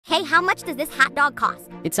Hey, how much does this hot dog cost?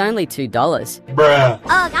 It's only $2. Bruh.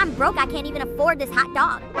 Ugh, I'm broke. I can't even afford this hot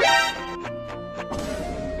dog.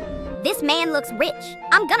 This man looks rich.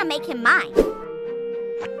 I'm gonna make him mine.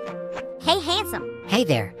 Hey, handsome. Hey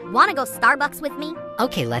there. Wanna go Starbucks with me?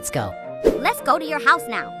 Okay, let's go. Let's go to your house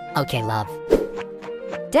now. Okay, love.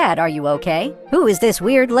 Dad, are you okay? Who is this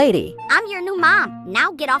weird lady? I'm your new mom.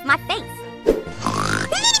 Now get off my face.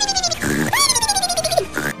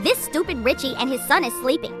 This stupid Richie and his son is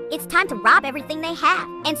sleeping. It's time to rob everything they have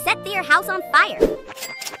and set their house on fire.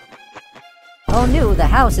 Oh no, the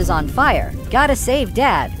house is on fire. Gotta save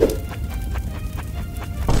Dad.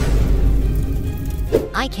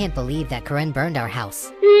 I can't believe that Karen burned our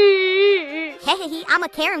house. Hey, I'm a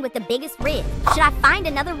Karen with the biggest rib. Should I find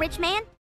another rich man?